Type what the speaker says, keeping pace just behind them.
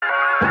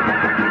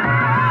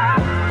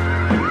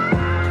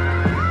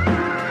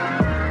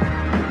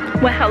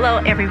Well, hello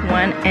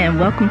everyone, and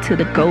welcome to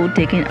the Gold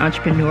Digging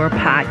Entrepreneur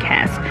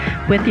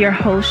Podcast with your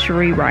host,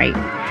 Cherie Wright.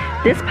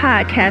 This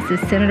podcast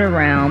is centered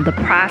around the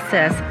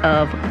process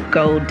of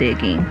gold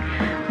digging,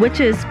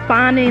 which is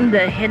finding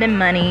the hidden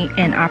money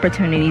and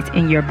opportunities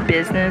in your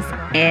business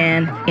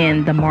and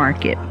in the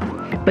market.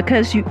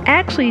 Because you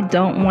actually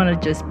don't want to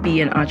just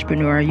be an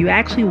entrepreneur, you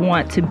actually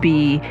want to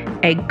be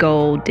a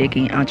gold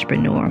digging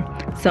entrepreneur.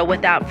 So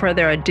without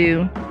further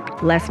ado,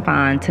 let's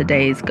find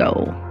today's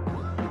gold.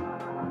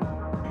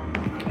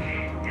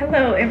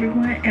 Hello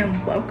everyone,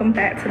 and welcome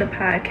back to the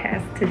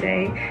podcast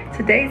today.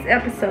 Today's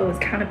episode is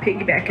kind of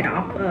piggybacking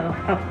off of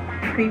a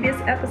previous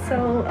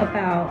episode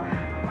about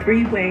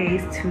 3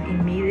 ways to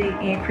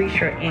immediately increase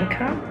your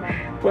income.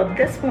 Well,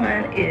 this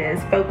one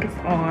is focused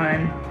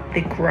on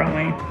the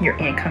growing your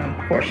income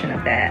portion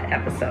of that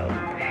episode.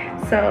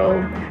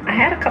 So I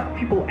had a couple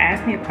people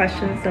ask me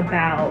questions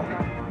about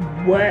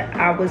what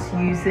I was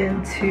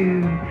using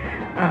to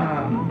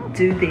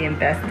do the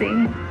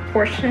investing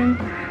portion.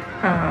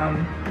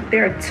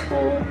 There are 2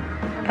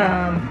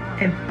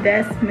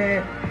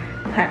 investment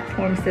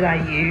platforms that I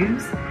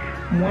use.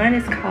 One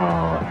is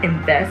called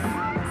Invest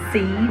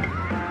Seed,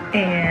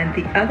 and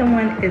the other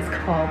one is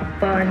called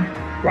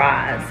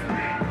Fundrise.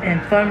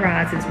 And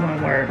Fundrise is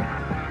one word.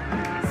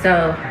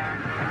 So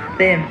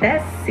the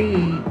Invest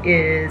Seed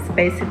is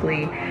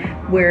basically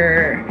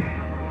where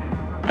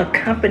a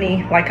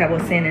company, like I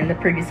was saying in the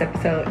previous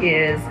episode,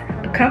 is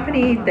a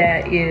company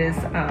that is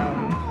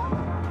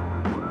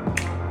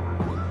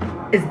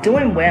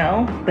doing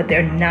well, but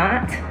they're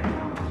not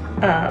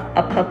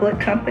a public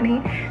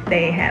company.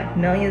 They have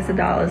millions of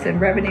dollars in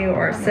revenue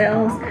or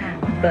sales,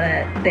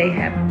 but they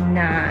have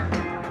not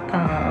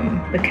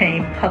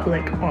became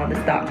public on the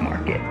stock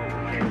market.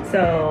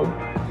 So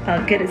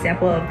a good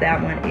example of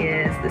that one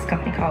is this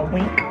company called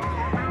Winc,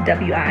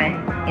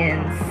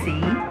 W-I-N-C,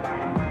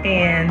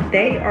 and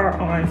they are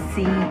on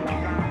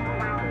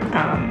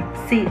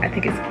I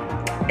think it's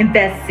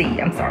Invest Seed,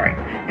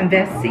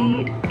 Invest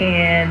Seed,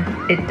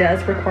 and it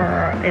does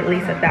require at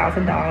least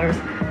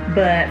 $1,000.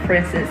 But for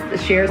instance, the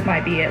shares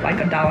might be at like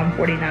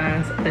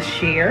 $1.49 a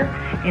share,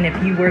 and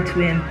if you were to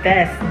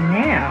invest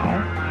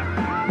now,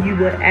 you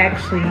would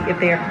actually, if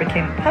they ever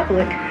became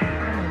public,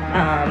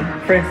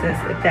 for instance,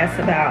 if that's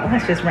about,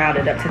 let's just round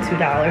it up to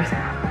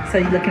 $2. So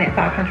you're looking at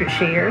 500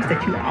 shares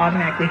that you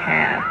automatically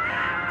have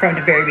from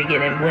the very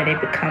beginning when they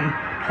become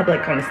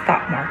public on the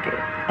stock market.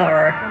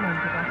 Or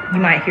you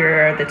might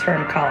hear the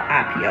term called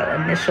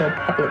IPO, initial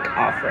public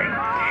offering.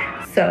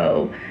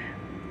 So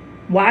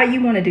why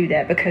you want to do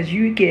that? Because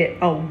you get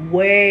a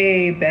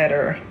way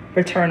better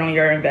return on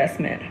your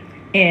investment,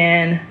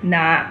 and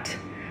not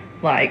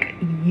like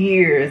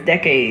years,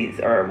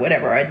 decades, or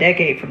whatever, a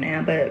decade from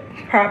now, but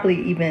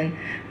probably even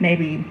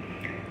maybe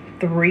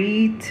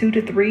 2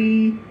 to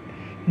 3,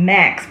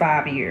 max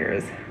 5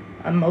 years.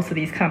 Most of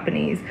these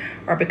companies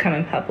are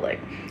becoming public.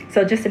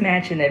 So just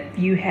imagine if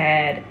you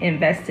had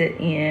invested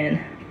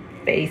in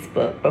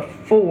Facebook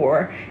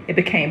before it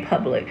became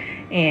public,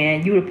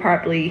 and you would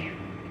probably,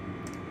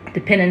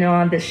 depending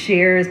on the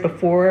shares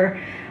before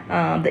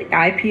the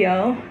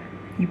IPO,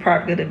 you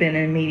probably would have been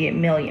an immediate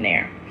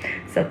millionaire.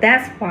 So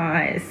that's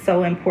why it's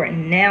so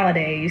important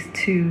nowadays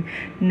to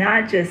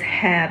not just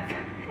have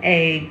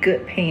a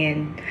good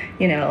paying,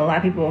 a lot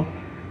of people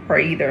are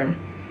either,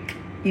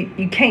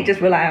 you can't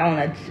just rely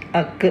on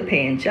a good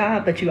paying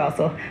job, but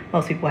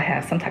most people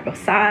have some type of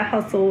side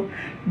hustle.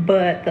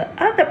 But the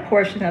other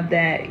portion of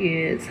that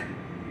is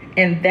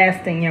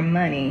investing your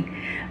money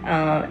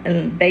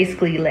and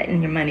basically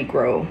letting your money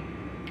grow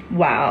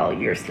while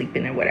you're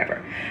sleeping or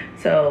whatever.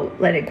 So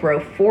let it grow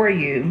for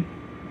you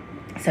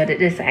so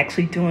that it's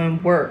actually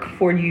doing work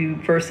for you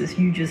versus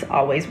you just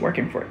always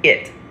working for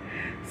it.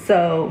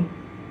 So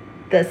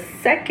the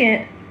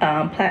second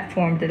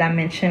platform that I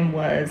mentioned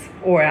was,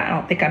 or I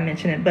don't think I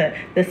mentioned it, but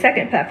the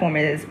second platform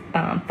is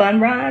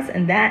Fundrise,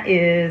 and that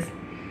is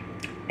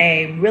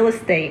a real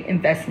estate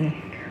investing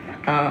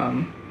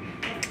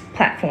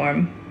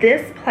platform.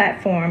 This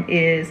platform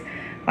is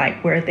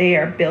like where they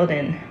are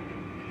building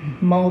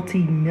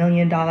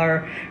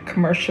multi-million-dollar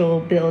commercial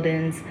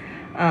buildings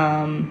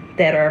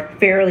that are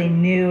fairly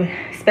new.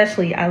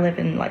 Especially, I live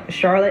in like the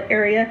Charlotte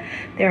area.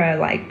 There are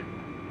like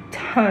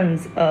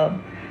tons of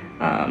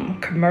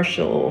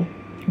commercial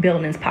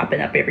buildings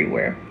popping up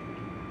everywhere.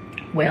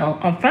 Well,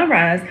 on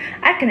Fundrise,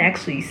 I can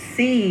actually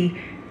see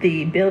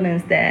the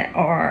buildings that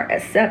are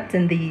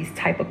accepting these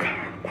type of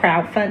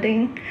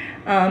crowdfunding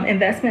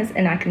investments,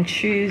 and I can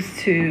choose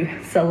to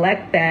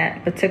select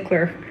that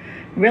particular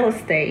real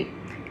estate,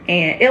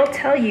 and it'll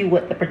tell you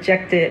what the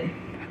projected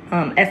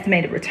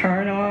estimated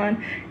return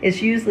on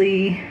is.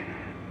 Usually,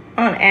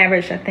 on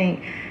average, I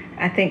think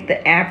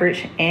the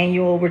average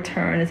annual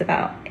return is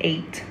about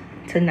 8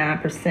 to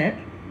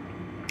 9%.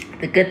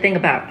 The good thing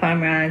about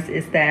Fundrise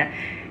is that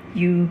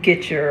you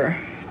get your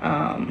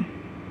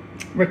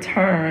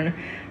return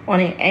on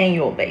an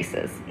annual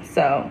basis.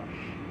 So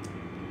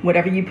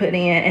whatever you put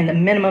in, and the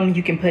minimum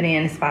you can put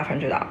in is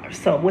 $500.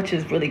 So which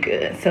is really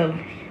good. So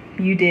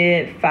you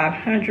did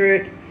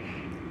 500,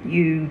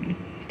 you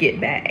get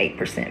back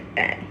 8%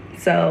 back.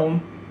 So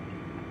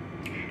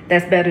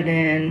that's better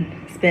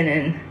than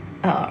spending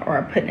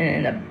or putting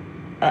it in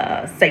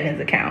a savings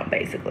account,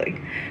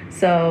 basically.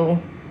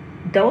 So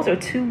those are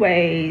two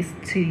ways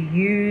to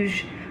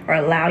use or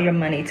allow your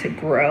money to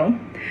grow.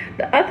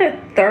 The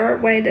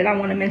third way that I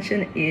want to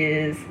mention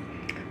is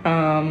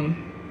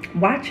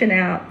watching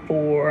out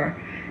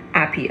for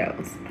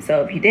IPOs.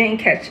 So if you didn't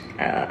catch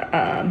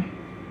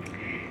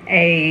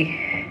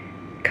a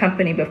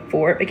company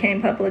before it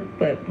became public,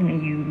 but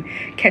when you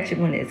catch it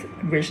when it's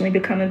originally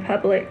becoming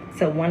public.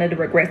 So one of the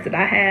regrets that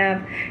I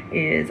have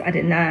is I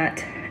did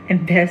not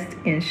invest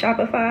in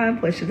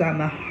Shopify, which is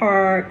I'm a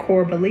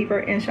hardcore believer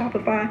in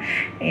Shopify,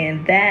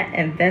 and that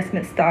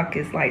investment stock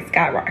is like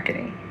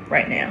skyrocketing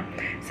right now.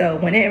 So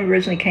when it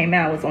originally came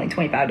out, it was only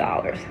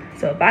 $25.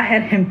 So if I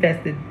had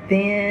invested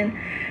then,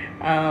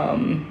 I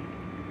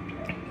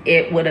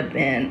would have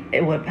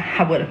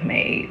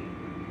made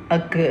a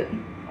good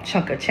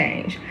chunk of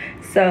change.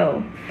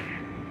 So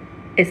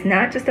it's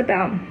not just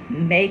about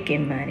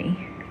making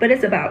money, but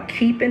it's about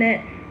keeping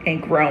it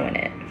and growing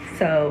it.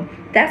 So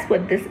that's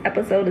what this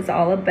episode is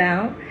all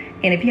about.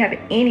 And if you have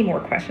any more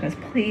questions,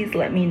 please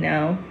let me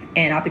know,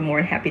 and I'll be more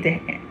than happy to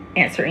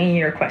answer any of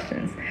your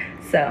questions.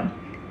 So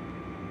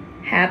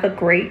have a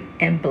great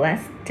and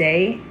blessed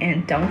day,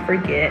 and don't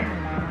forget,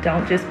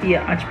 don't just be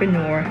an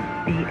entrepreneur,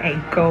 be a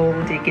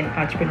gold-digging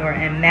entrepreneur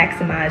and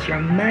maximize your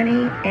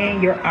money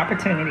and your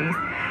opportunities.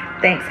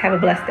 Thanks. Have a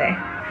blessed day.